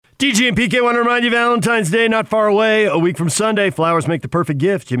DJ and PK want to remind you Valentine's Day not far away. A week from Sunday, flowers make the perfect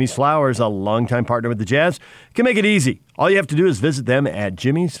gift. Jimmy's Flowers, a longtime partner with the Jazz, can make it easy. All you have to do is visit them at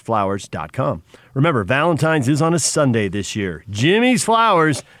jimmysflowers.com. Remember, Valentine's is on a Sunday this year. Jimmy's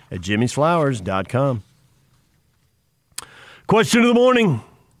Flowers at jimmysflowers.com. Question of the morning.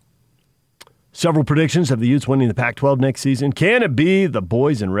 Several predictions of the Utes winning the Pac-12 next season. Can it be the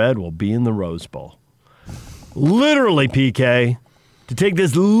boys in red will be in the Rose Bowl? Literally, PK. To take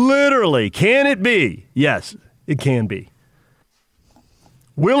this literally, can it be? Yes, it can be.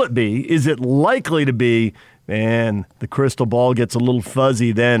 Will it be? Is it likely to be? Man, the crystal ball gets a little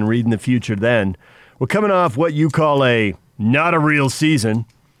fuzzy then, reading the future then. We're coming off what you call a not a real season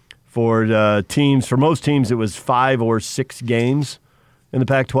for teams. For most teams, it was 5 or 6 games in the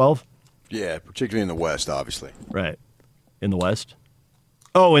Pac-12. Yeah, particularly in the West, obviously. Right. In the West?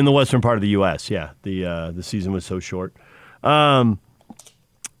 Oh, in the western part of the U.S., yeah. The season was so short.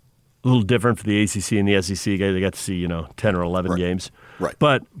 A little different for the ACC and the SEC. They got to see, 10 or 11 games. Right.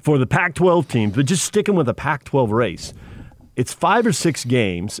 But for the Pac-12 teams, but just sticking with the Pac-12 race, it's 5 or 6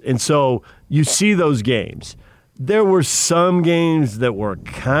 games, and so you see those games. There were some games that were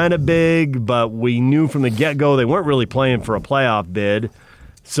kind of big, but we knew from the get-go they weren't really playing for a playoff bid,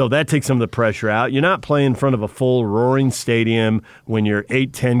 so that takes some of the pressure out. You're not playing in front of a full roaring stadium when you're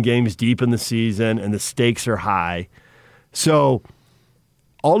 8-10 games deep in the season and the stakes are high. So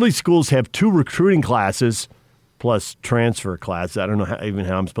all these schools have 2 recruiting classes plus transfer classes. I don't know how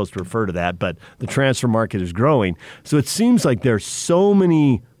I'm supposed to refer to that, but the transfer market is growing. So it seems like there's so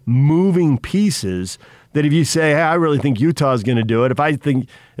many moving pieces that if you say, hey, I really think Utah is going to do it,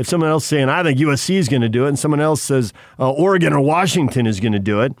 if someone else is saying, I think USC is going to do it, and someone else says Oregon or Washington is going to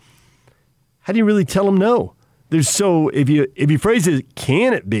do it, how do you really tell them no? If you phrase it,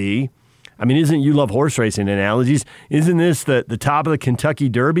 can it be? I mean, you love horse racing analogies? Isn't this the top of the Kentucky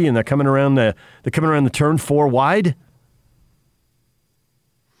Derby and they're coming around the turn 4 wide?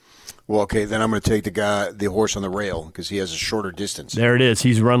 Well, okay, then I'm going to take the horse on the rail because he has a shorter distance. There it is.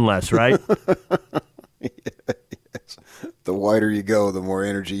 He's run less, right? Yes. The wider you go, the more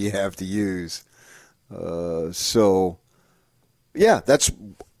energy you have to use. I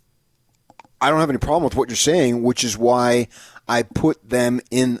don't have any problem with what you're saying, which is why I put them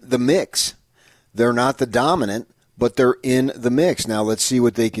in the mix. They're not the dominant, but they're in the mix. Now let's see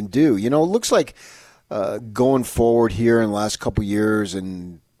what they can do. It looks like going forward here in the last couple years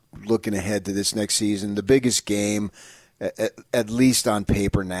and looking ahead to this next season, the biggest game, at least on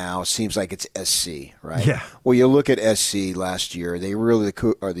paper now, seems like it's SC, right? Yeah. Well, you look at SC last year; the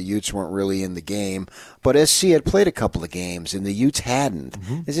Utes weren't really in the game, but SC had played a couple of games, and the Utes hadn't.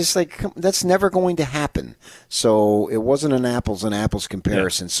 Mm-hmm. It's just like that's never going to happen. So it wasn't an apples and apples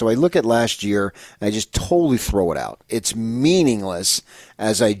comparison. Yeah. So I look at last year, and I just totally throw it out. It's meaningless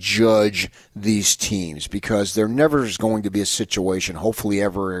as I judge these teams because there never is going to be a situation, hopefully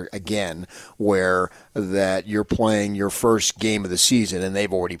ever again, where that you're playing your first game of the season and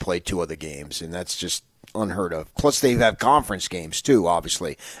they've already played 2 other games, and that's just unheard of. Plus, they have conference games too,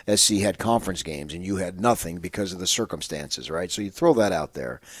 obviously. SC had conference games, and you had nothing because of the circumstances, right? So you throw that out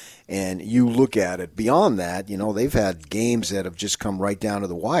there, and you look at it. Beyond that, they've had games that have just come right down to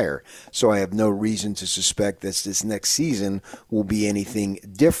the wire. So I have no reason to suspect that this next season will be anything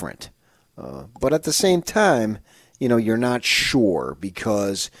different. But at the same time, you're not sure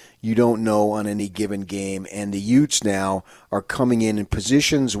because you don't know on any given game. And the Utes now are coming in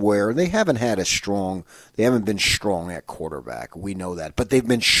positions where they haven't been strong at quarterback. We know that. But they've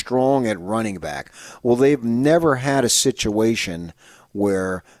been strong at running back. Well, they've never had a situation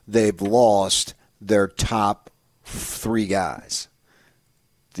where they've lost their top 3 guys.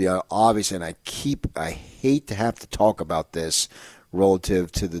 Obviously, and I hate to have to talk about this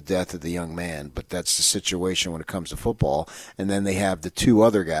relative to the death of the young man, but that's the situation when it comes to football. And then they have the 2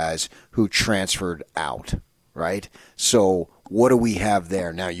 other guys who transferred out, right? So what do we have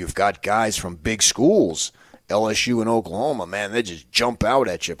there? Now you've got guys from big schools, LSU and Oklahoma, man, they just jump out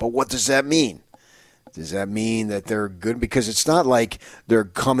at you. But what does that mean? Does that mean that they're good? Because it's not like they're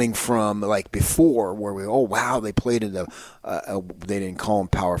coming from like before where they played in they didn't call them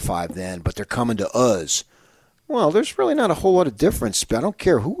Power 5 then, but they're coming to us. Well, there's really not a whole lot of difference. I don't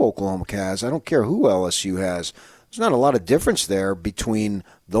care who Oklahoma has. I don't care who LSU has. There's not a lot of difference there between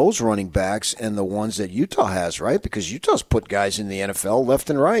those running backs and the ones that Utah has, right? Because Utah's put guys in the NFL left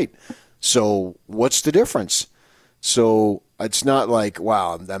and right. So what's the difference? So it's not like,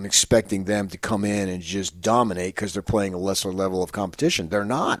 wow, I'm expecting them to come in and just dominate because they're playing a lesser level of competition. They're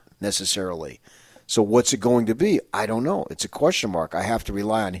not necessarily. So what's it going to be? I don't know. It's a question mark. I have to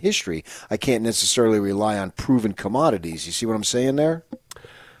rely on history. I can't necessarily rely on proven commodities. You see what I'm saying there?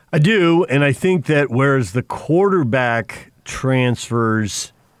 I do, and I think that whereas the quarterback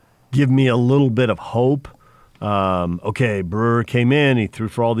transfers give me a little bit of hope. Okay, Brewer came in, he threw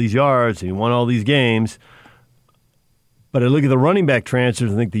for all these yards, he won all these games. But I look at the running back transfers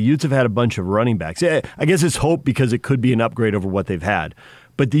and think the Utes have had a bunch of running backs. I guess it's hope because it could be an upgrade over what they've had.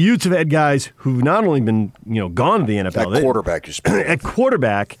 But the Utes have had guys who've not only been gone to the NFL. At quarterback, you're speaking. At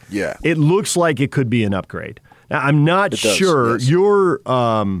quarterback, yeah, it looks like it could be an upgrade. Now, I'm not sure. Yes. You're,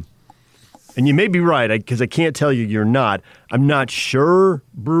 and you may be right because I can't tell you you're not. I'm not sure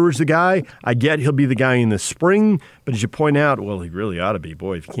Brewer's the guy. I get he'll be the guy in the spring, but as you point out, well, he really ought to be.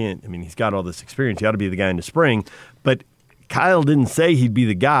 Boy, if you can't, he's got all this experience. He ought to be the guy in the spring. But Kyle didn't say he'd be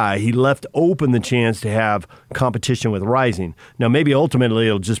the guy. He left open the chance to have competition with Rising. Now, maybe ultimately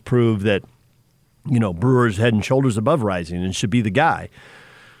it'll just prove that, Brewer's head and shoulders above Rising and should be the guy.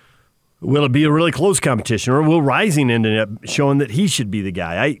 Will it be a really close competition, or will Rising end up showing that he should be the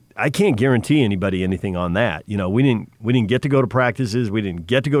guy? I can't guarantee anybody anything on that. We didn't get to go to practices. We didn't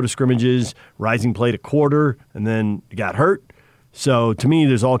get to go to scrimmages. Rising played a quarter and then got hurt. So to me,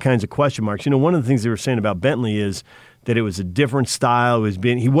 there's all kinds of question marks. One of the things they were saying about Bentley is that it was a different style.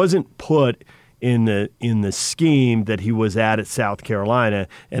 He wasn't put in the scheme that he was at South Carolina,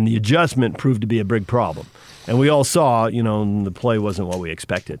 and the adjustment proved to be a big problem. And we all saw, the play wasn't what we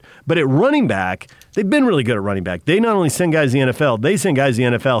expected. But at running back, they've been really good at running back. They not only send guys to the NFL, they send guys to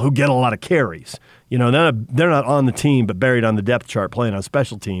the NFL who get a lot of carries. They're not on the team, but buried on the depth chart playing on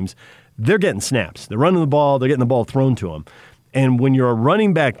special teams. They're getting snaps. They're running the ball. They're getting the ball thrown to them. And when you're a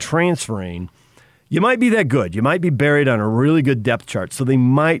running back transferring, you might be that good. You might be buried on a really good depth chart, so they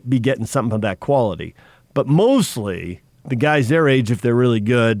might be getting something of that quality. But mostly, the guys their age, if they're really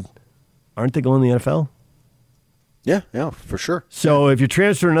good, aren't they going to the NFL? Yeah, for sure. So if you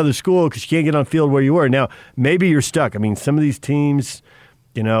transfer to another school because you can't get on field where you were, now maybe you're stuck. Some of these teams,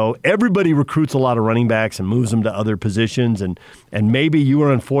 everybody recruits a lot of running backs and moves them to other positions, and maybe you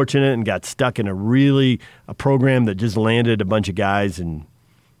were unfortunate and got stuck in a program that just landed a bunch of guys, and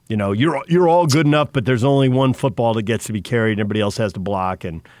you're all good enough, but there's only one football that gets to be carried, and everybody else has to block,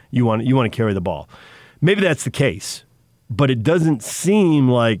 and you want to carry the ball. Maybe that's the case, but it doesn't seem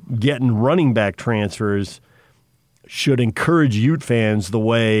like getting running back transfers should encourage Ute fans the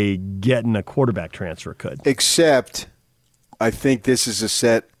way getting a quarterback transfer could. Except, I think this is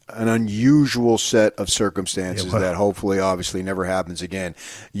an unusual set of circumstances that hopefully, obviously, never happens again.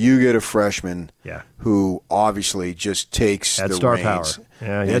 You get a freshman who obviously just takes the star reins. Power.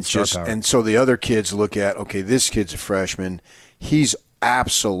 Yeah, he had star power. And so the other kids look at, okay, this kid's a freshman. He's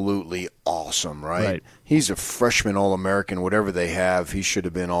absolutely awesome, right? He's a freshman All-American, whatever they have. He should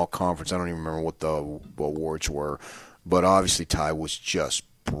have been All-Conference. I don't even remember what the awards were. But obviously Ty was just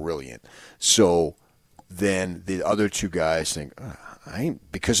brilliant. So then the other two guys think,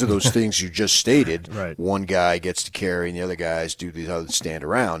 because of those things you just stated, one guy gets to carry and the other guys do these others stand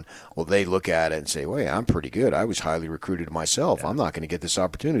around. Well, they look at it and say, wait, I'm pretty good. I was highly recruited myself. I'm not going to get this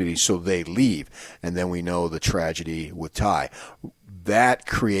opportunity. So they leave. And then we know the tragedy with Ty. That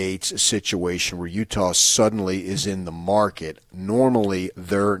creates a situation where Utah suddenly is in the market. Normally,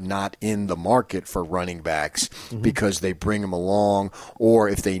 they're not in the market for running backs because they bring them along, or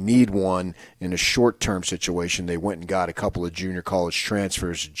if they need one in a short-term situation, they went and got a couple of junior college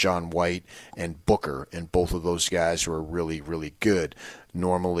transfers, John White and Booker, and both of those guys were really, really good.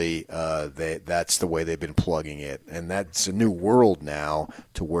 Normally, that's the way they've been plugging it, and that's a new world now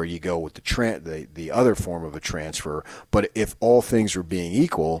to where you go with the other form of a transfer. But if all things were being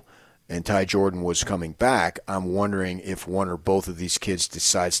equal, and Ty Jordan was coming back, I'm wondering if one or both of these kids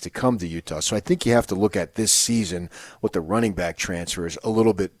decides to come to Utah. So I think you have to look at this season with the running back transfers a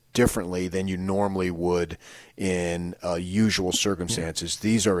little bit differently than you normally would in usual circumstances.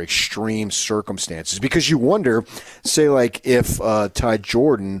 These are extreme circumstances because you wonder, say, like if Ty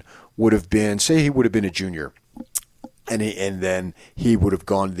Jordan would have been, say he would have been a junior and then he would have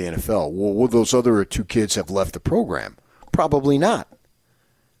gone to the NFL. Well, would those other two kids have left the program? Probably not.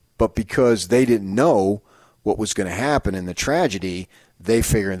 But because they didn't know what was going to happen in the tragedy, they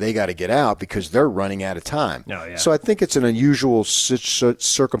figure they got to get out because they're running out of time. Oh, yeah. So I think it's an unusual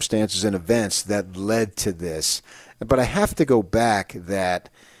circumstances and events that led to this. But I have to go back that,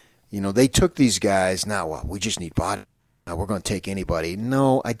 they took these guys. Now, we just need body. Now we're going to take anybody.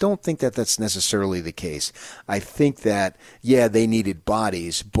 No, I don't think that that's necessarily the case. I think that, they needed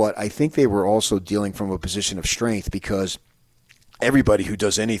bodies, but I think they were also dealing from a position of strength because everybody who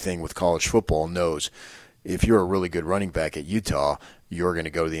does anything with college football knows if you're a really good running back at Utah, you're going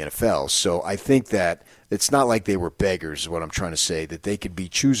to go to the NFL. So I think that it's not like they were beggars, is what I'm trying to say, that they could be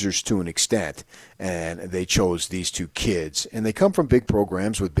choosers to an extent, and they chose these two kids. And they come from big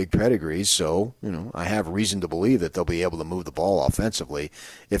programs with big pedigrees, so I have reason to believe that they'll be able to move the ball offensively.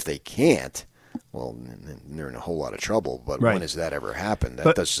 If they can't, well, they're in a whole lot of trouble. But right. When has that ever happened?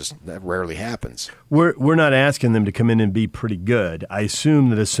 That rarely happens. We're not asking them to come in and be pretty good. I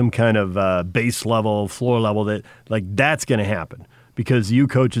assume that it's some kind of base level, floor level that's going to happen. Because you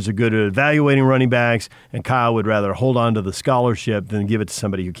coaches are good at evaluating running backs, and Kyle would rather hold on to the scholarship than give it to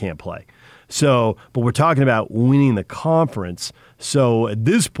somebody who can't play. So, but we're talking about winning the conference. So at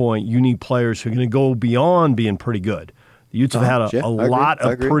this point, you need players who are going to go beyond being pretty good. The Utes have had a lot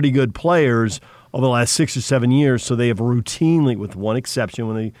of pretty good players over the last 6 or 7 years, so they have routinely, with one exception,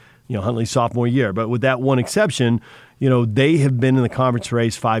 when Huntley's sophomore year, but with that one exception, they have been in the conference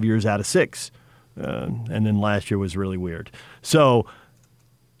race 5 years out of 6. And then last year was really weird. So,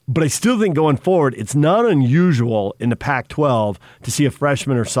 but I still think going forward, it's not unusual in the Pac-12 to see a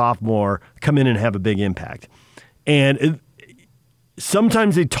freshman or sophomore come in and have a big impact. And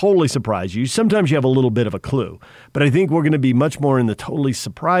sometimes they totally surprise you. Sometimes you have a little bit of a clue. But I think we're going to be much more in the totally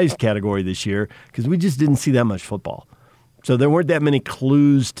surprised category this year because we just didn't see that much football. So there weren't that many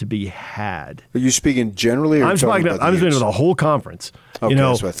clues to be had. Are you speaking generally? Or I'm speaking about the whole conference. Okay,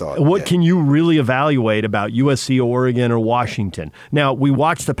 that's what I thought. What can you really evaluate about USC, Oregon, or Washington? Now, we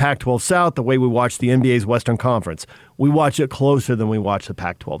watch the Pac-12 South the way we watch the NBA's Western Conference. We watch it closer than we watch the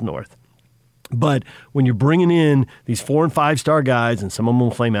Pac-12 North. But when you're bringing in these 4- and 5-star guys, and some of them will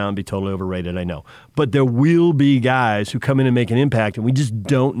flame out and be totally overrated, I know. But there will be guys who come in and make an impact, and we just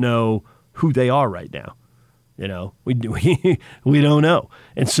don't know who they are right now. We don't know.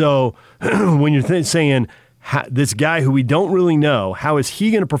 And so when you're saying this guy who we don't really know, how is he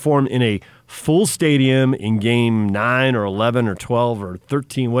going to perform in a full stadium in game 9 or 11 or 12 or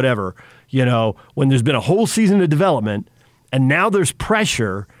 13, whatever, when there's been a whole season of development and now there's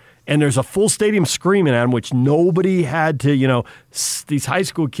pressure and there's a full stadium screaming at him, which nobody had to, these high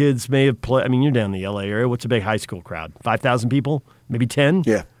school kids may have played. I mean, you're down in the LA area. What's a big high school crowd? 5,000 people? Maybe 10?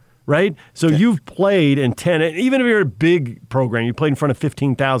 Yeah. Right? So you've played in 10, even if you're a big program, you played in front of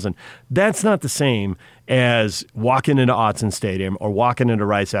 15,000. That's not the same as walking into Autzen Stadium or walking into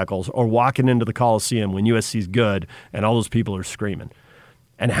Rice-Eccles or walking into the Coliseum when USC's good and all those people are screaming.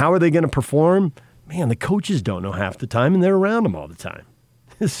 And how are they going to perform? Man, the coaches don't know half the time and they're around them all the time.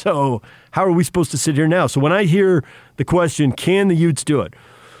 So how are we supposed to sit here now? So when I hear the question, can the Utes do it?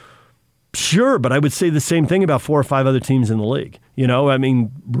 Sure, but I would say the same thing about 4 or 5 other teams in the league.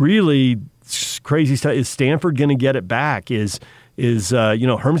 Really crazy stuff. Is Stanford going to get it back? Is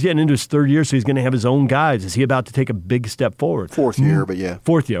Herm's getting into his 3rd year, so he's going to have his own guys. Is he about to take a big step forward? 4th year, but yeah.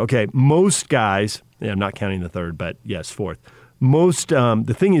 4th year, okay. Most guys, I'm not counting the 3rd, but yes, 4th. Most,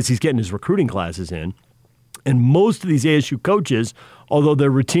 the thing is he's getting his recruiting classes in, and most of these ASU coaches, although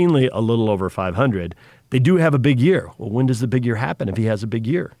they're routinely a little over 500, they do have a big year. Well, when does the big year happen if he has a big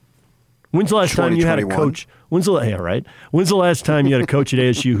year? When's the last time you had a coach? When's the last time you had a coach at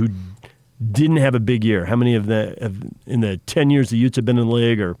ASU who didn't have a big year? How many of in the 10 years the Utes have been in the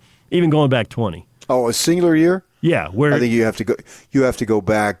league, or even going back 20? Oh, a singular year? Yeah, where I think you have to go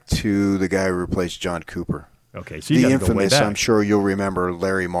back to the guy who replaced John Cooper. Okay, so the infamous. I'm sure you'll remember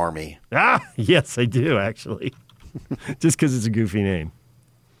Larry Marmee. Yes, I do actually. Just because it's a goofy name.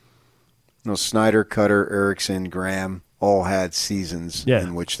 Snyder, Cutter, Erickson, Graham all had seasons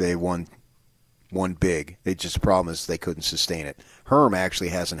in which they won big. The problem is they couldn't sustain it. Herm actually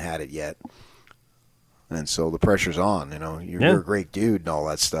hasn't had it yet. And so the pressure's on. You're a great dude and all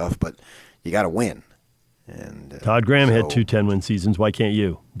that stuff, but you got to win. And Todd Graham had 2 10-win seasons. Why can't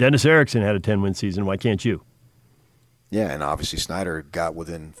you? Dennis Erickson had a 10-win season. Why can't you? Yeah, and obviously Snyder got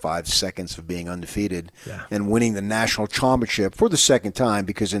within 5 seconds of being undefeated and winning the national championship for the 2nd time,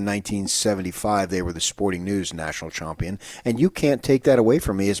 because in 1975 they were the Sporting News national champion, and you can't take that away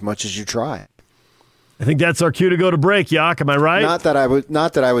from me as much as you try. I think that's our cue to go to break, Yak. Am I right? Not that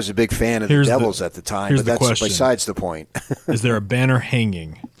I was a big fan of the Devils at the time, but that's question. Besides the point. Is there a banner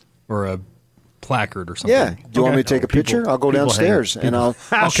hanging or a placard or something? Yeah. Do you want me to take a picture? I'll go downstairs and I'll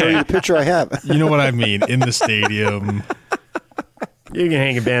show you the picture I have. You know what I mean? In the stadium. You can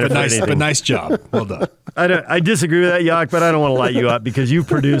hang a banner. But nice job. Well done. I disagree with that, Yak, but I don't want to light you up because you've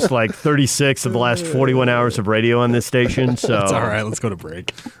produced like 36 of the last 41 hours of radio on this station. So that's all right. Let's go to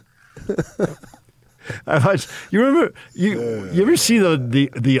break. You remember you ever see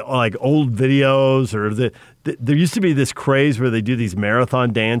the like old videos or there used to be this craze where they do these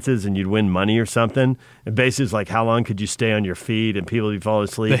marathon dances and you'd win money or something. And basically it's like, how long could you stay on your feet and people would fall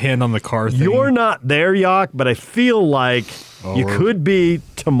asleep? The hand on the car thing. You're not there, Yock, but I feel like you could be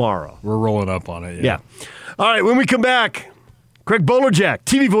tomorrow. We're rolling up on it, Yeah. All right, when we come back, Craig Bolerjack,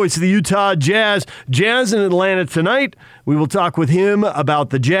 TV voice of the Utah Jazz. Jazz in Atlanta tonight. We will talk with him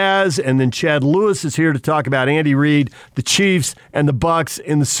about the Jazz, and then Chad Lewis is here to talk about Andy Reid, the Chiefs, and the Bucks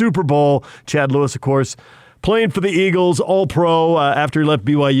in the Super Bowl. Chad Lewis, of course, playing for the Eagles, All-Pro after he left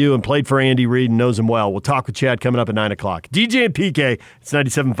BYU and played for Andy Reid and knows him well. We'll talk with Chad coming up at 9 o'clock. DJ and PK, it's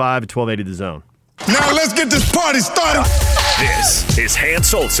 97.5 at 1280 The Zone. Now let's get this party started. This is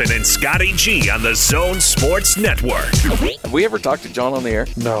Hans Olsen and Scotty G on the Zone Sports Network. Have we ever talked to John on the air?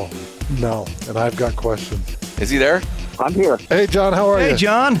 No. And I've got questions. Is he there? I'm here. Hey, John, how are you? Hey,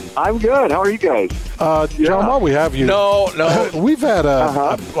 John. I'm good. How are you guys? John, while we have you. No. We've had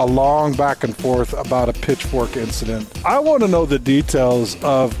a long back and forth about a pitchfork incident. I want to know the details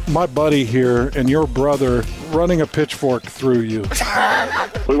of my buddy here and your brother running a pitchfork through you.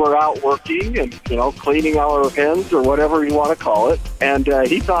 We were out working and, cleaning our hens or whatever you want to call it. And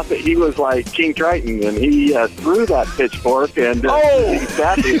he thought that he was like King Triton, and he threw that pitchfork, and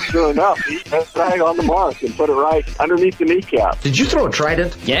exactly, sure enough, he went right on the mark and put it right underneath the kneecap. Did you throw a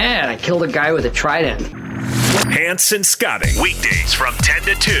trident? Yeah, I killed a guy with a trident. Hans and Scotty, weekdays from 10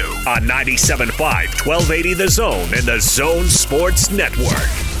 to 2 on 97.5, 1280 The Zone and the Zone Sports Network.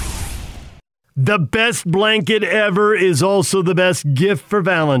 The best blanket ever is also the best gift for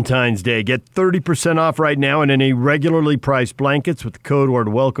Valentine's Day. Get 30% off right now on any regularly priced blankets with the code word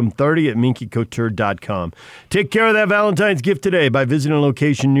WELCOME30 at minkycouture.com. Take care of that Valentine's gift today by visiting a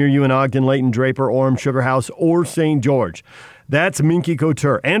location near you in Ogden, Layton, Draper, Orem, Sugar House, or St. George. That's Minky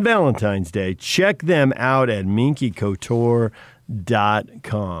Couture and Valentine's Day. Check them out at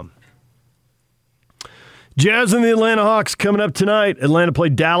minkycouture.com. Jazz and the Atlanta Hawks coming up tonight. Atlanta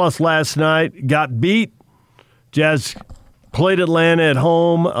played Dallas last night, got beat. Jazz played Atlanta at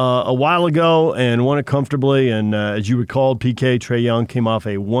home a while ago and won it comfortably. And as you recalled, PK, Trae Young came off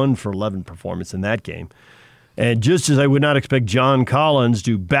a 1-for-11 performance in that game. And just as I would not expect John Collins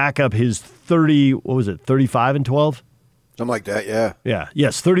to back up his 35 and 12? Something like that, yeah. Yeah,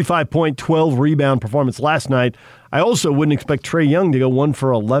 yes, 35-point, 12-rebound performance last night. I also wouldn't expect Trae Young to go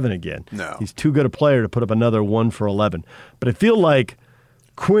 1-for-11 again. No. He's too good a player to put up another 1-for-11. But I feel like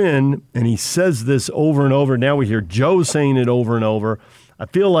Quinn, and he says this over and over, now we hear Joe saying it over and over, I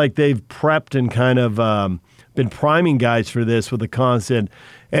feel like they've prepped and kind of been priming guys for this with the concept,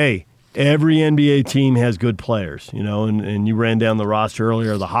 hey, every NBA team has good players, and you ran down the roster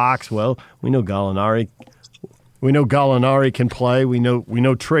earlier, the Hawks, well, we know Gallinari can play. We know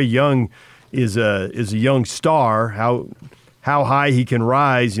Trae Young is a young star. How high he can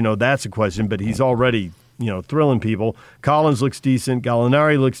rise, that's a question. But he's already thrilling people. Collins looks decent.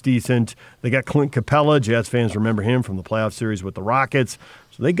 Gallinari looks decent. They got Clint Capella. Jazz fans remember him from the playoff series with the Rockets.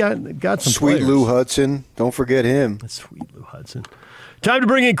 So they got some Sweet players. Lou Hudson. Don't forget him. That's Sweet Lou Hudson. Time to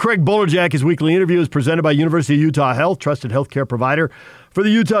bring in Craig Bolerjack. His weekly interview is presented by University of Utah Health, trusted healthcare provider for the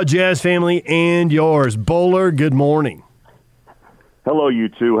Utah Jazz family and yours. Bowler, good morning. Hello, you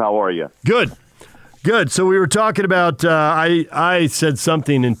two. How are you? Good. So we were talking about, I said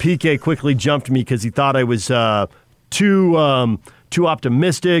something, and PK quickly jumped me because he thought I was too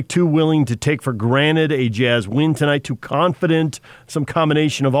optimistic, too willing to take for granted a Jazz win tonight, too confident, some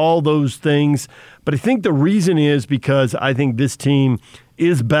combination of all those things. But I think the reason is because I think this team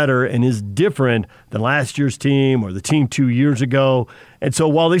is better and is different than last year's team or the team 2 years ago. And so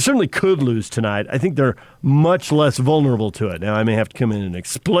while they certainly could lose tonight, I think they're much less vulnerable to it. Now, I may have to come in and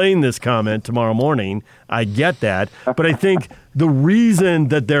explain this comment tomorrow morning. I get that. But I think the reason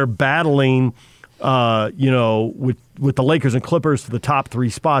that they're battling, with the Lakers and Clippers for the top three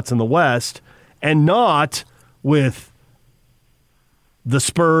spots in the West and not with the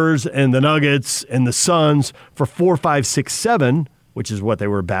Spurs and the Nuggets and the Suns for 4, 5, 6, 7, which is what they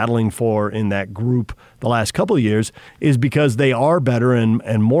were battling for in that group the last couple of years, is because they are better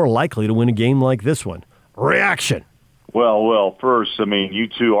and more likely to win a game like this one. Reaction. Well, first, you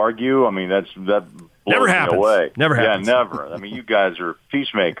two argue. That blows never me happens. away. Never happens. Yeah, never. You guys are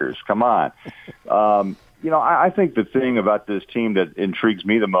peacemakers. Come on. I think the thing about this team that intrigues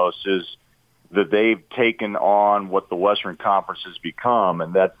me the most is that they've taken on what the Western Conference has become,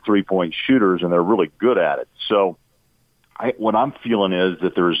 and that's three-point shooters, and they're really good at it. So what I'm feeling is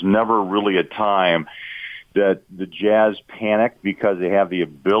that there's never really a time that the Jazz panic because they have the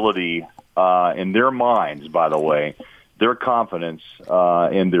ability in their minds, by the way, their confidence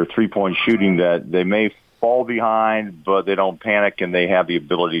in their three-point shooting that they may fall behind, but they don't panic, and they have the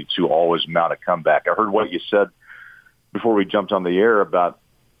ability to always mount a comeback. I heard what you said before we jumped on the air about,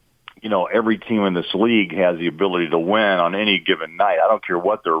 every team in this league has the ability to win on any given night. I don't care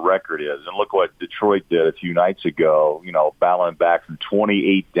what their record is. And look what Detroit did a few nights ago, battling back from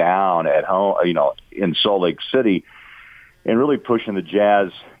 28 down at home, in Salt Lake City, and really pushing the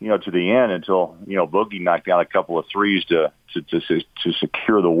Jazz, to the end until, Boogie knocked down a couple of threes to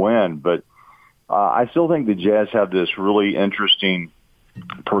secure the win. But I still think the Jazz have this really interesting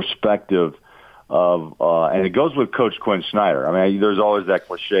perspective of, and it goes with Coach Quinn Snyder. I mean, there's always that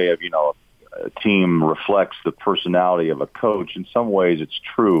cliche of, a team reflects the personality of a coach. In some ways it's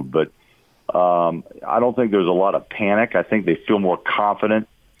true, but I don't think there's a lot of panic. I think they feel more confident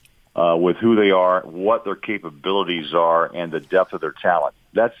with who they are, what their capabilities are, and the depth of their talent.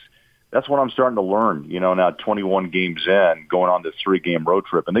 That's what I'm starting to learn, now 21 games in, going on this 3-game road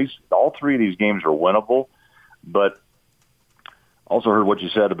trip. And all 3 of these games are winnable, but also heard what you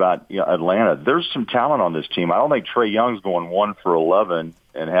said about Atlanta. There's some talent on this team. I don't think Trae Young's going 1 for 11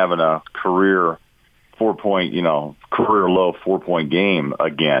 and having a career 4-point, career low 4-point game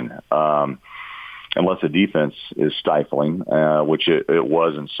again, unless the defense is stifling, which it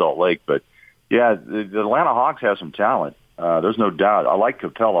was in Salt Lake. But yeah, the Atlanta Hawks have some talent. There's no doubt. I like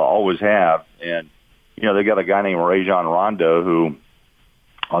Capella, always have, and they got a guy named Rajon Rondo who,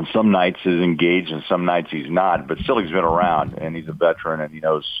 on some nights is engaged and some nights he's not, but still he's been around and he's a veteran and he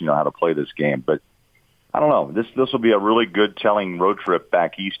knows, how to play this game. But I don't know. This will be a really good telling road trip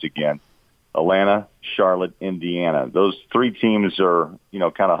back east again. Atlanta, Charlotte, Indiana. Those 3 teams are,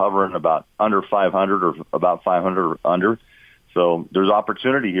 kind of hovering about under 500 or about 500 or under. So there's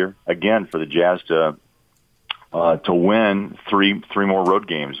opportunity here again for the Jazz to win three more road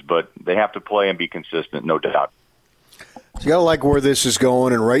games, but they have to play and be consistent, no doubt. So you got to like where this is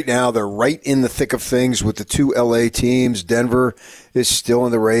going, and right now they're right in the thick of things with the 2 L.A. teams. Denver is still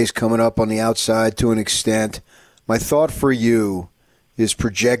in the race, coming up on the outside to an extent. My thought for you is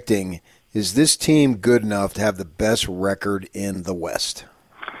projecting, is this team good enough to have the best record in the West?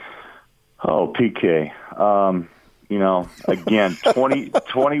 Oh, PK. Again,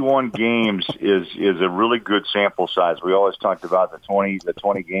 21 games is a really good sample size. We always talked about the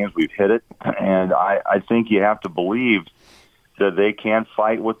 20 games. We've hit it, and I think you have to believe that they can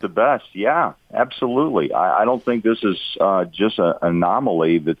fight with the best. Yeah, absolutely. I don't think this is just an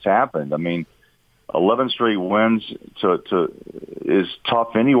anomaly that's happened. I mean, 11 straight wins is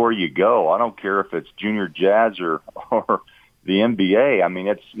tough anywhere you go. I don't care if it's Junior Jazz or the NBA. I mean,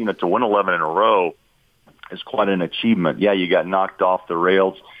 it's to win 11 in a row is quite an achievement. Yeah, you got knocked off the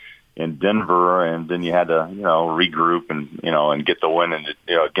rails in Denver, and then you had to regroup and get the win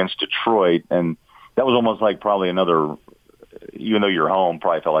against Detroit, and that was almost like probably another. Even though you're home,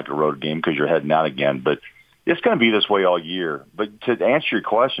 probably felt like a road game because you're heading out again. But it's going to be this way all year. But to answer your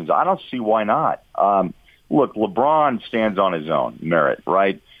questions, I don't see why not. Look, LeBron stands on his own merit,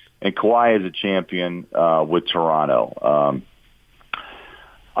 right? And Kawhi is a champion with Toronto.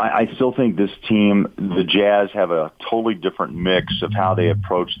 I still think this team, the Jazz, have a totally different mix of how they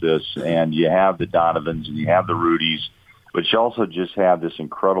approach this. And you have the Donovans and you have the Rudys, but you also just have this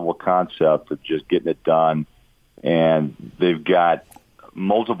incredible concept of just getting it done. And they've got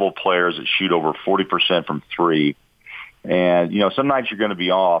multiple players that shoot over 40% from 3. And, some nights you're going to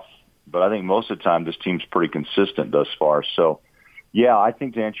be off, but I think most of the time this team's pretty consistent thus far. So, yeah, I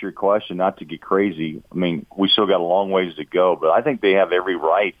think to answer your question, not to get crazy, I mean, we still got a long ways to go, but I think they have every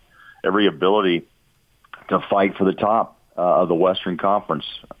right, every ability to fight for the top of the Western Conference.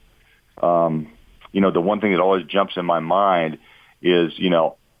 The one thing that always jumps in my mind is,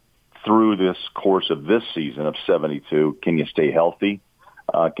 through this course of this season of 72, can you stay healthy?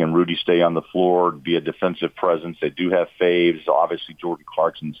 Can Rudy stay on the floor, be a defensive presence? They do have faves. Obviously, Jordan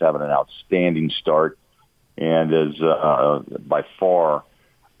Clarkson's having an outstanding start and is by far,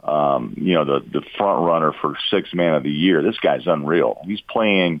 the front runner for Sixth Man of the Year. This guy's unreal. He's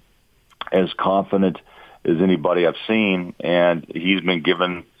playing as confident as anybody I've seen, and he's been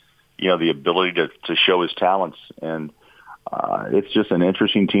given, the ability to show his talents. And it's just an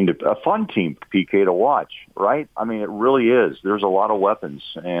interesting team, a fun team, PK, to watch, right? I mean, it really is. There's a lot of weapons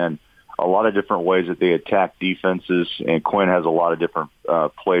and a lot of different ways that they attack defenses, and Quinn has a lot of different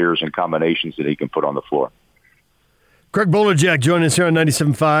players and combinations that he can put on the floor. Craig Bolerjack joining us here on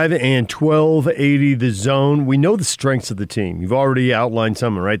 97.5 and 1280 The Zone. We know the strengths of the team. You've already outlined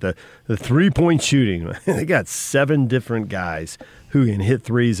some, right? The three-point shooting. They got 7 different guys who can hit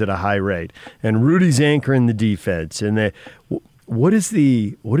threes at a high rate. And Rudy's anchoring the defense. And what is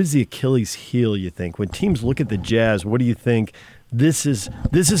the Achilles heel, you think? When teams look at the Jazz, what do you think this is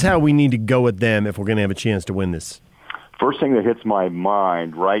how we need to go with them if we're going to have a chance to win this? First thing that hits my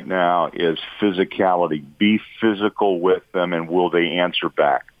mind right now is physicality. Be physical with them, and will they answer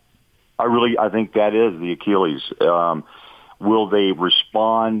back? I think that is the Achilles. Will they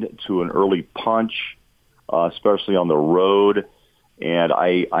respond to an early punch, especially on the road? And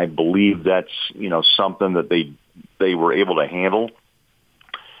I believe that's something that they were able to handle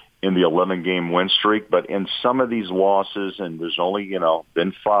in the 11-game win streak. But in some of these losses, and there's only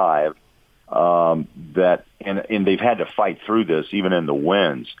been 5, that and they've had to fight through this even in the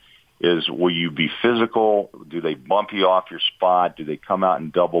wins. Is will you be physical? Do they bump you off your spot? Do they come out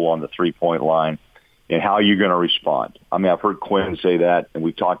and double on the 3-point line? And how are you going to respond? I mean, I've heard Quinn say that, and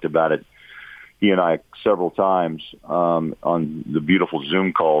we've talked about it, he and I, several times on the beautiful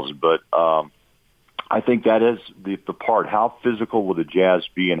Zoom calls. But I think that is the part. How physical will the Jazz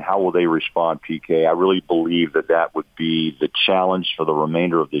be, and how will they respond, PK? I really believe that would be the challenge for the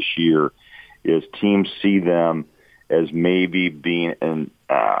remainder of this year, is teams see them as maybe being, and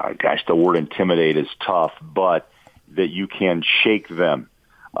the word intimidate is tough, but that you can shake them.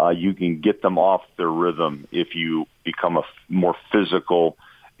 You can get them off their rhythm if you become more physical,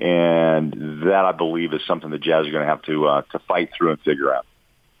 and that, I believe, is something the Jazz are going to have to fight through and figure out.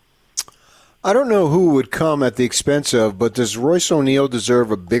 I don't know who would come at the expense of, but does Royce O'Neal deserve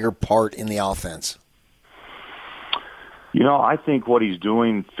a bigger part in the offense? I think what he's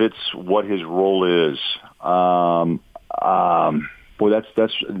doing fits what his role is. That's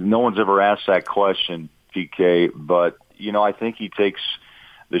no one's ever asked that question, PK, but, I think he takes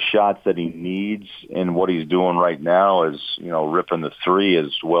the shots that he needs, and what he's doing right now is, ripping the 3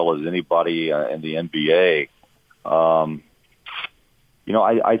 as well as anybody in the NBA. I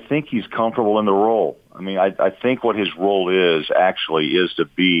think he's comfortable in the role. I mean, I think what his role is to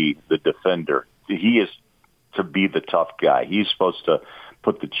be the defender. He is to be the tough guy. He's supposed to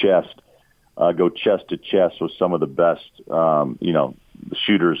put the go chest to chest with some of the best,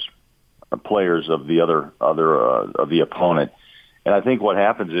 shooters, players of the of the opponent. And I think what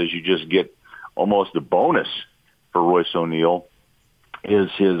happens is you just get almost a bonus for Royce O'Neal is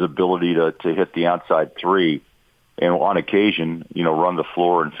his ability to hit the outside 3, and on occasion, run the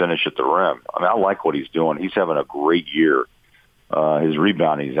floor and finish at the rim. I mean, I like what he's doing. He's having a great year. His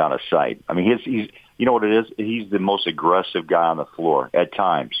rebounding is out of sight. I mean, he's you know what it is? He's the most aggressive guy on the floor at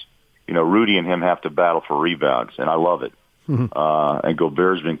times. Rudy and him have to battle for rebounds, and I love it. Mm-hmm. And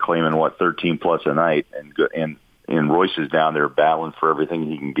Gobert's been claiming 13+ a night, and Royce is down there battling for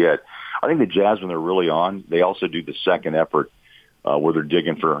everything he can get. I think the Jazz, when they're really on, they also do the second effort where they're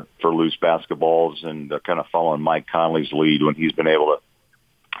digging for loose basketballs and kind of following Mike Conley's lead when he's been able to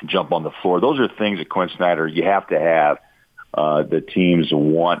jump on the floor. Those are things that Quinn Snyder, you have to have. The teams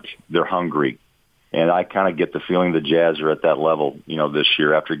want, they're hungry. And I kind of get the feeling the Jazz are at that level, this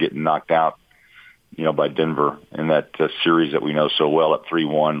year after getting knocked out, by Denver in that series that we know so well at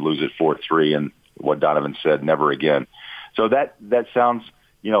 3-1, lose it 4-3, and what Donovan said, never again. So that sounds,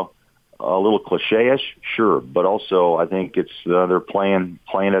 a little cliche-ish, sure, but also I think it's they're playing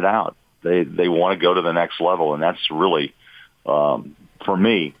it out. They want to go to the next level, and that's really, for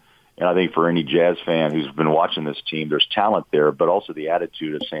me, and I think for any Jazz fan who's been watching this team, there's talent there, but also the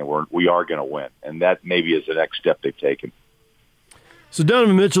attitude of saying we are going to win, and that maybe is the next step they've taken. So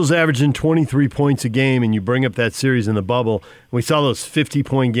Donovan Mitchell's averaging 23 points a game, and you bring up that series in the bubble. We saw those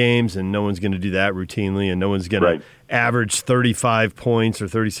 50-point games, and no one's going to do that routinely, and no one's going to average 35 points or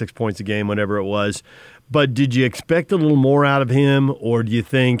 36 points a game, whatever it was. But did you expect a little more out of him, or do you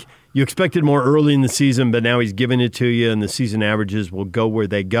think you expected more early in the season, but now he's giving it to you, and the season averages will go where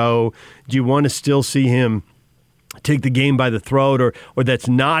they go? Do you want to still see him take the game by the throat, or that's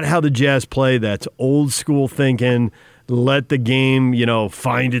not how the Jazz play? That's old school thinking. Let the game,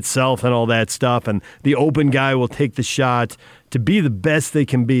 find itself and all that stuff, and the open guy will take the shot to be the best they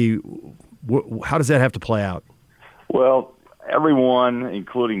can be. How does that have to play out? Well, everyone,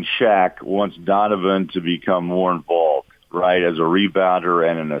 including Shaq, wants Donovan to become more involved, right, as a rebounder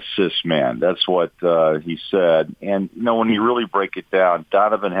and an assist man. That's what he said. And, when you really break it down,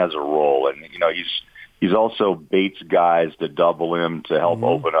 Donovan has a role, and, he's also baits guys to double him to help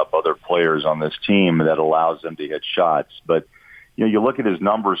open up other players on this team that allows them to hit shots. But, you look at his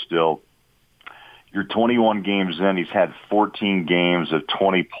numbers still. You're 21 games in. He's had 14 games of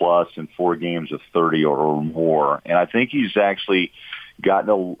 20-plus and 4 games of 30 or more. And I think he's actually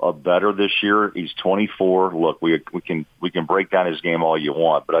gotten a better this year. He's 24. Look, we can break down his game all you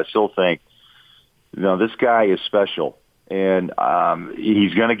want, but I still think, this guy is special. And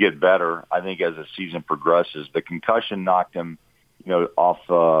he's going to get better, I think, as the season progresses. The concussion knocked him, off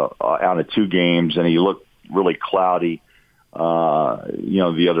out of 2 games, and he looked really cloudy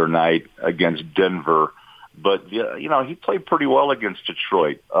the other night against Denver. But, he played pretty well against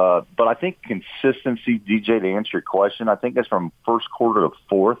Detroit. But I think consistency, DJ, to answer your question, I think that's from first quarter to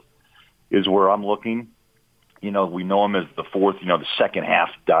fourth is where I'm looking. We know him as the fourth, the second half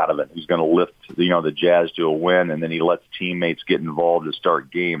Donovan. He's going to lift, the Jazz to a win, and then he lets teammates get involved to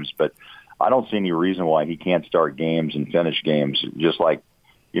start games. But I don't see any reason why he can't start games and finish games just like,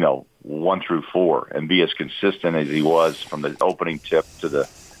 1 through 4 and be as consistent as he was from the opening tip to the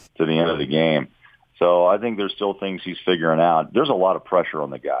end of the game. So I think there's still things he's figuring out. There's a lot of pressure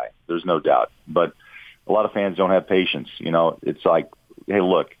on the guy. There's no doubt. But a lot of fans don't have patience. It's like, hey,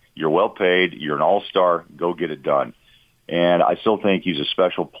 look, you're well paid. You're an all-star. Go get it done. And I still think he's a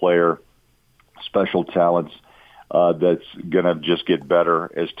special player, special talents that's going to just get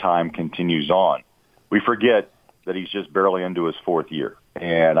better as time continues on. We forget that he's just barely into his fourth year.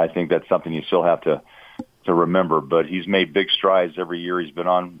 And I think that's something you still have to remember. But he's made big strides every year he's been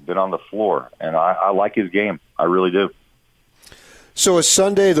on the floor. And I like his game. I really do. So is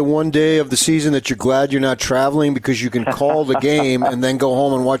Sunday the one day of the season that you're glad you're not traveling because you can call the game and then go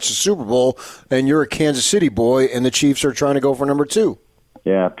home and watch the Super Bowl, and you're a Kansas City boy and the Chiefs are trying to go for number 2?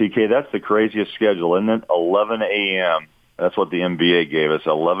 Yeah, PK, that's the craziest schedule, isn't it? 11 a.m. That's what the NBA gave us,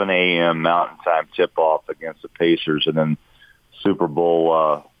 11 a.m. Mountain Time tip-off against the Pacers, and then Super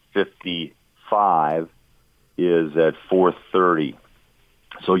Bowl 55 is at 4:30.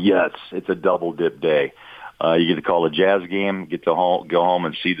 So, yes, it's a double-dip day. You get to call a Jazz game, go home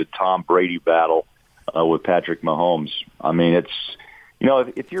and see the Tom Brady battle with Patrick Mahomes. I mean, it's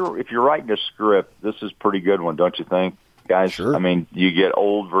if you're writing a script, this is a pretty good one, don't you think, guys? Sure. I mean, you get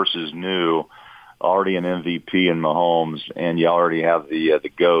old versus new, already an MVP in Mahomes, and you already have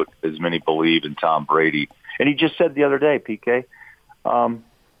the GOAT, as many believe, in Tom Brady. And he just said the other day, PK,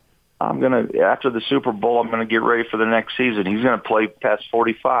 after the Super Bowl, I'm gonna get ready for the next season. He's gonna play past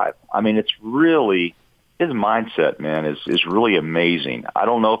 45. I mean, it's really. His mindset, man, is really amazing. I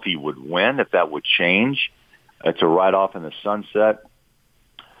don't know if he would win, if that would change to ride off in the sunset.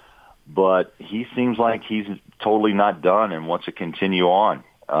 But he seems like he's totally not done and wants to continue on.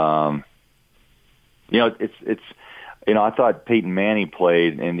 I thought Peyton Manning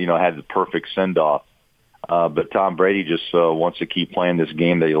played and, had the perfect send-off. But Tom Brady just wants to keep playing this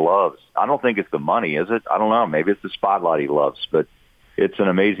game that he loves. I don't think it's the money, is it? I don't know. Maybe it's the spotlight he loves, but it's an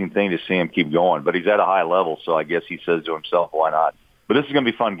amazing thing to see him keep going, but he's at a high level, so I guess he says to himself, "Why not?" But this is going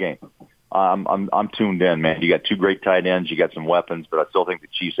to be a fun game. I'm tuned in, man. You got 2 great tight ends, you got some weapons, but I still think the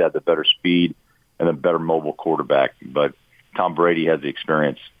Chiefs have the better speed and a better mobile quarterback. But Tom Brady has the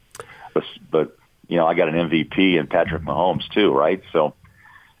experience. But I got an MVP and Patrick Mahomes too, right? So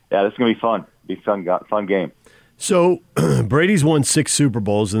yeah, this is going to be fun. Be fun game. So Brady's won 6 Super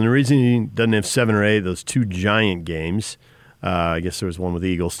Bowls, and the reason he doesn't have 7 or 8, those 2 giant games. I guess there was one with the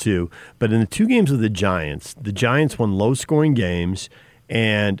Eagles too. But in the 2 games with the Giants won low-scoring games.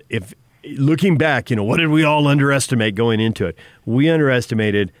 And if looking back, what did we all underestimate going into it? We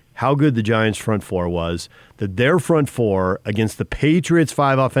underestimated how good the Giants' front four was, that their front four against the Patriots'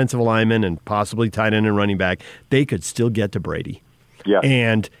 5 offensive linemen and possibly tight end and running back, they could still get to Brady. Yeah.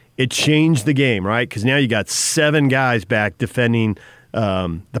 And it changed the game, right? Because now you got 7 guys back defending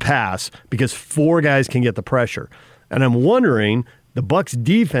the pass because 4 guys can get the pressure. And I'm wondering, the Bucs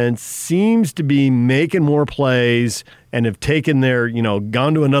defense seems to be making more plays and have taken their,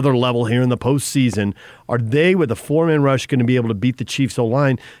 gone to another level here in the postseason. Are they, with a 4-man rush, going to be able to beat the Chiefs'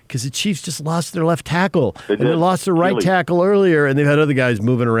 O-line? Because the Chiefs just lost their left tackle. They lost their right tackle earlier, and they've had other guys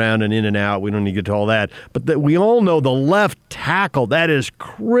moving around and in and out. We don't need to get to all that. But we all know the left tackle, that is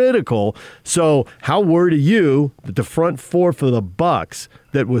critical. So how worried are you that the front four for the Bucs,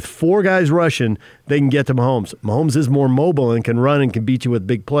 that with 4 guys rushing, they can get to Mahomes? Mahomes is more mobile and can run and can beat you with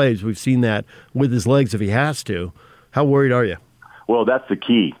big plays. We've seen that with his legs if he has to. How worried are you? Well, that's the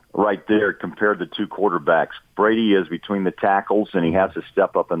key right there compared to 2 quarterbacks. Brady is between the tackles, and he has to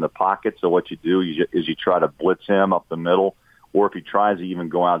step up in the pocket. So what you do is you try to blitz him up the middle, or if he tries to even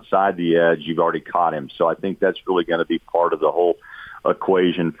go outside the edge, you've already caught him. So I think that's really going to be part of the whole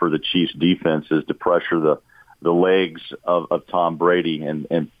equation for the Chiefs' defense, is to pressure the legs of Tom Brady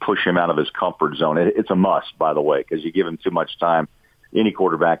and push him out of his comfort zone. It's a must, by the way, because you give him too much time, any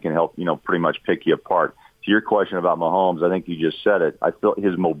quarterback can help, pretty much pick you apart. To your question about Mahomes, I think you just said it. I feel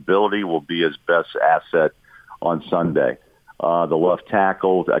his mobility will be his best asset on Sunday. The left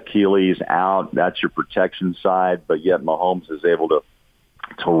tackle, Achilles out, that's your protection side, but yet Mahomes is able to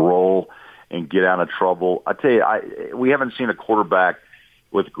roll and get out of trouble. I tell you, we haven't seen a quarterback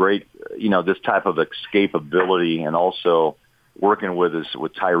with great, this type of escapability, and also working with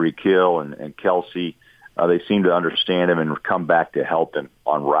Tyreek Hill and Kelsey. they seem to understand him and come back to help him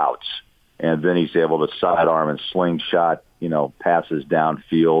on routes. And then he's able to sidearm and slingshot, passes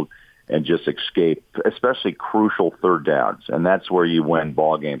downfield and just escape, especially crucial third downs. And that's where you win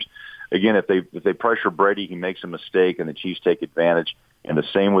ball games. Again, if they pressure Brady, he makes a mistake, and the Chiefs take advantage. And the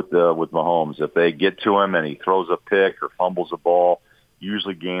same with Mahomes. If they get to him and he throws a pick or fumbles a ball,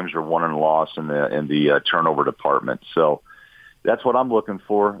 usually games are won and lost in the turnover department. So that's what I'm looking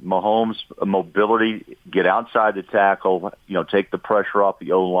for. Mahomes' mobility, get outside the tackle, take the pressure off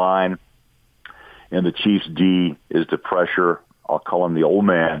the O-line. And the Chiefs' D is to pressure, I'll call him the old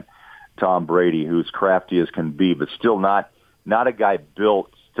man, Tom Brady, who's crafty as can be, but still not a guy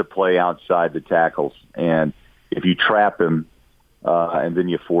built to play outside the tackles. And if you trap him and then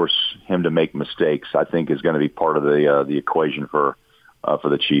you force him to make mistakes, I think is going to be part of the equation for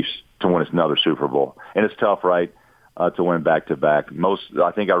the Chiefs to win another Super Bowl. And it's tough, right, to win back-to-back.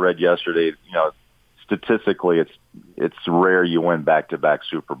 I think I read yesterday, statistically it's rare you win back-to-back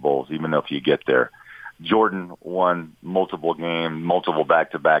Super Bowls, even if you get there. Jordan won multiple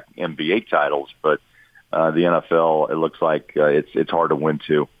back-to-back NBA titles, but the NFL, it looks like it's hard to win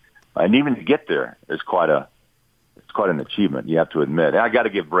two, and even to get there is quite an achievement. You have to admit. And I got to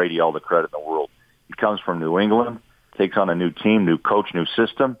give Brady all the credit in the world. He comes from New England, takes on a new team, new coach, new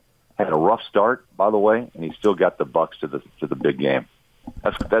system. Had a rough start, by the way, and he still got the Bucs to the big game.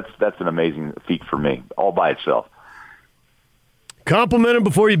 That's an amazing feat for me, all by itself. Compliment him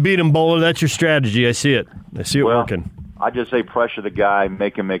before you beat him, Bowler. That's your strategy. I see it. Working. I just say pressure the guy,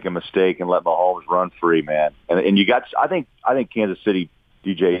 make him make a mistake, and let Mahomes run free, man. And you got. I think Kansas City,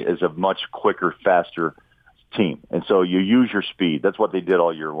 DJ, is a much quicker, faster team, and so you use your speed. That's what they did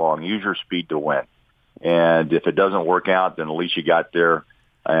all year long. Use your speed to win. And if it doesn't work out, then at least you got there,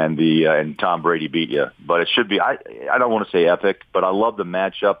 and Tom Brady beat you. But it should be. I don't want to say epic, but I love the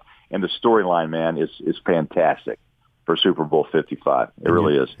matchup, and the storyline, man, is fantastic for Super Bowl 55. It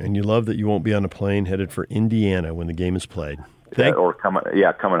really is. And you love that you won't be on a plane headed for Indiana when the game is played. Or coming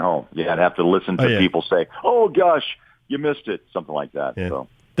home. Yeah, I'd have to listen to people say, "Oh gosh, you missed it," something like that. Yeah. So,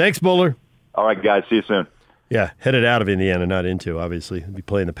 thanks, Bowler. All right, guys. See you soon. Yeah, headed out of Indiana, not into, obviously. He'll be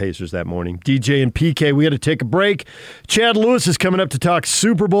playing the Pacers that morning. DJ and PK, we got to take a break. Chad Lewis is coming up to talk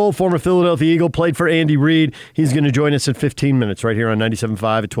Super Bowl. Former Philadelphia Eagle, played for Andy Reid. He's going to join us in 15 minutes right here on 97.5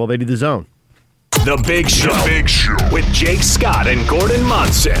 at 1280 The Zone. The Big Show with Jake Scott and Gordon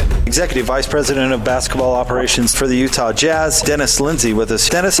Monson. Executive Vice President of Basketball Operations for the Utah Jazz, Dennis Lindsay, with us.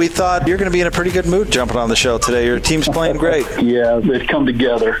 Dennis, we thought you're going to be in a pretty good mood jumping on the show today. Your team's playing great. Yeah, they've come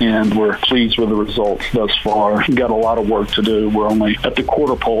together, and we're pleased with the results thus far. We've got a lot of work to do. We're only at the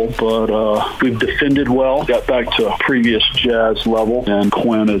quarter pole, but we've defended well, got back to a previous Jazz level, and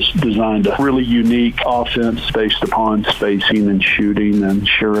Quinn has designed a really unique offense based upon spacing and shooting and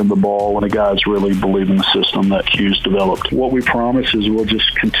sharing the ball, and the guys really believe in the system that Q's developed. What we promise is we'll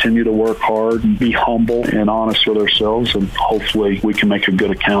just continue to work hard and be humble and honest with ourselves, and hopefully we can make a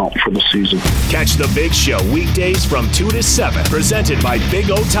good account for the season. Catch The Big Show weekdays from 2 to 7, presented by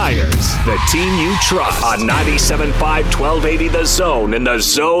Big O Tires, the team you trust, on 97.5 1280 The Zone and the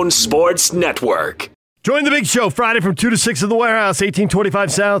Zone Sports Network. Join The Big Show Friday from 2 to 6 at the Warehouse,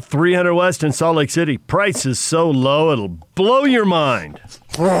 1825 South, 300 West in Salt Lake City. Price is so low, it'll blow your mind.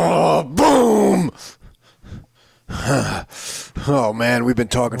 Oh, boom! Oh, man, we've been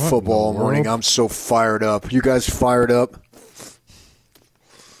talking football all morning. I'm so fired up. You guys fired up?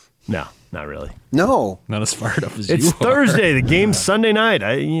 No, not really. No. Not as fired up as you are. It's Thursday. The game's Sunday night.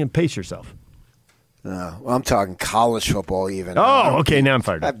 Pace yourself. Well, I'm talking college football even. Oh, okay, now I'm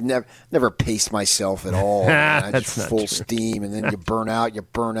fired up. I've never paced myself at all. I That's just not full true. steam, and then you burn out.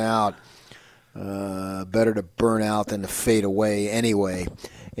 Better to burn out than to fade away anyway.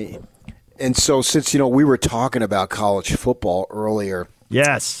 And so since, we were talking about college football earlier.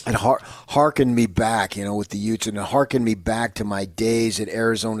 Yes. And harkened me back, with the Utes, and it harkened me back to my days at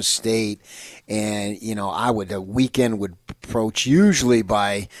Arizona State. And, the weekend would approach usually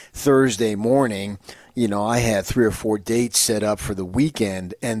by Thursday morning. I had 3 or 4 dates set up for the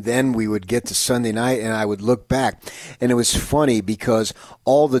weekend, and then we would get to Sunday night, and I would look back. And it was funny because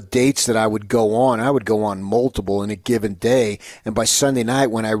all the dates that I would go on multiple in a given day. And by Sunday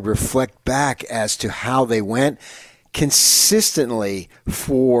night, when I reflect back as to how they went, consistently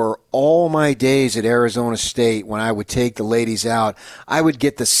for all my days at Arizona State, when I would take the ladies out, I would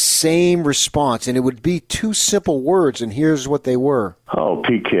get the same response, and it would be 2 simple words, and here's what they were. Oh,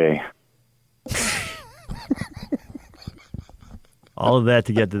 PK. All of that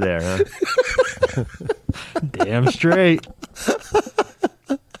to get to there, huh? Damn straight.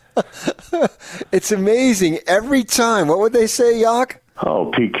 It's amazing. Every time. What would they say, Yak?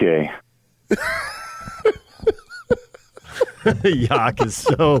 Oh, PK. Yak is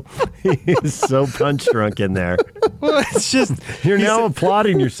so punch drunk in there. Well, it's just you're now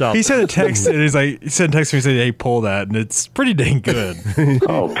applauding yourself. He sent a text and he sent a text to me and said, "Hey, pull that," and it's pretty dang good.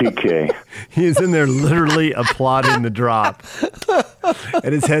 Oh, PK. He is in there literally applauding the drop,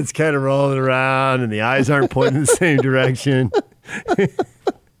 and his head's kind of rolling around, and the eyes aren't pointing in the same direction.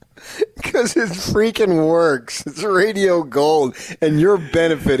 Because it freaking works. It's radio gold, and you're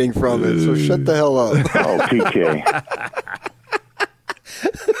benefiting from it, so shut the hell up. Oh, PK.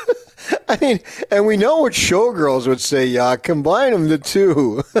 I mean, and we know what showgirls would say, yeah, combine them the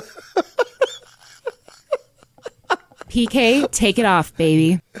two. PK, take it off,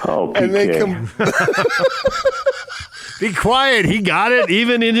 baby. Oh, PK. And they Be quiet. He got it.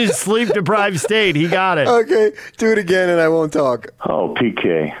 Even in his sleep-deprived state, he got it. Okay, do it again, and I won't talk. Oh,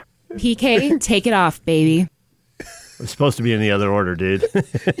 PK. PK, take it off, baby. It's supposed to be in the other order, dude.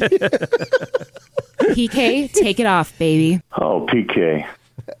 PK, take it off, baby. Oh, PK.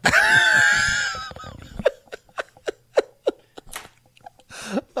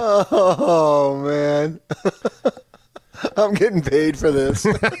 Oh, man. I'm getting paid for this.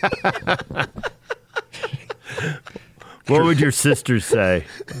 What would your sisters say?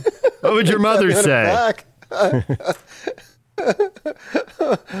 What would your mother say? I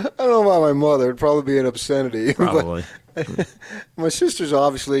don't know about my mother. It'd probably be an obscenity. Probably. My sisters,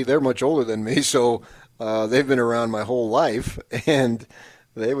 obviously, they're much older than me, so they've been around my whole life, and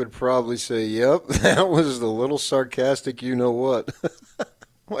they would probably say, yep, that was the little sarcastic you-know-what.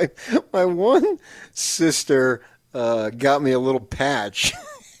 My one sister got me a little patch.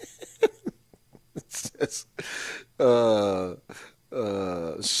 It says,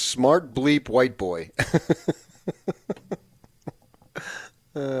 smart bleep white boy.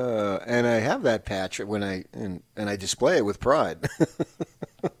 And I have that patch when and I display it with pride.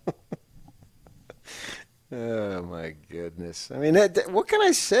 Oh my goodness! I mean, what can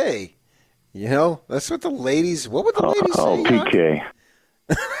I say? You know, that's what the ladies. What would the ladies say? Oh, PK.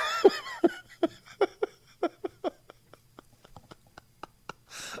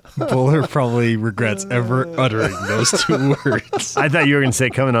 Buller probably regrets ever uttering those two words. I thought you were going to say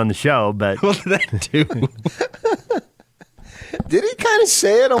coming on the show, but well, that too. Did he kind of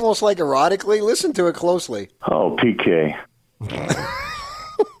say it almost like erotically? Listen to it closely. Oh, PK.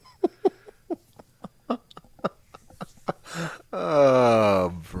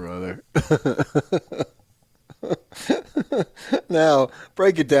 Oh, brother. Now,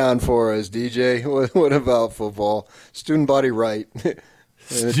 break it down for us, DJ. What about football? Student body right.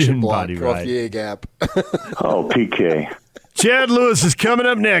 Student body right. Off the A gap. Oh, PK. Chad Lewis is coming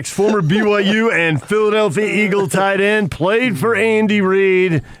up next. Former BYU and Philadelphia Eagle tight end, played for Andy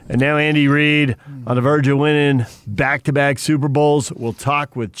Reid, and now Andy Reid on the verge of winning back-to-back Super Bowls. We'll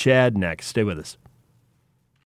talk with Chad next. Stay with us.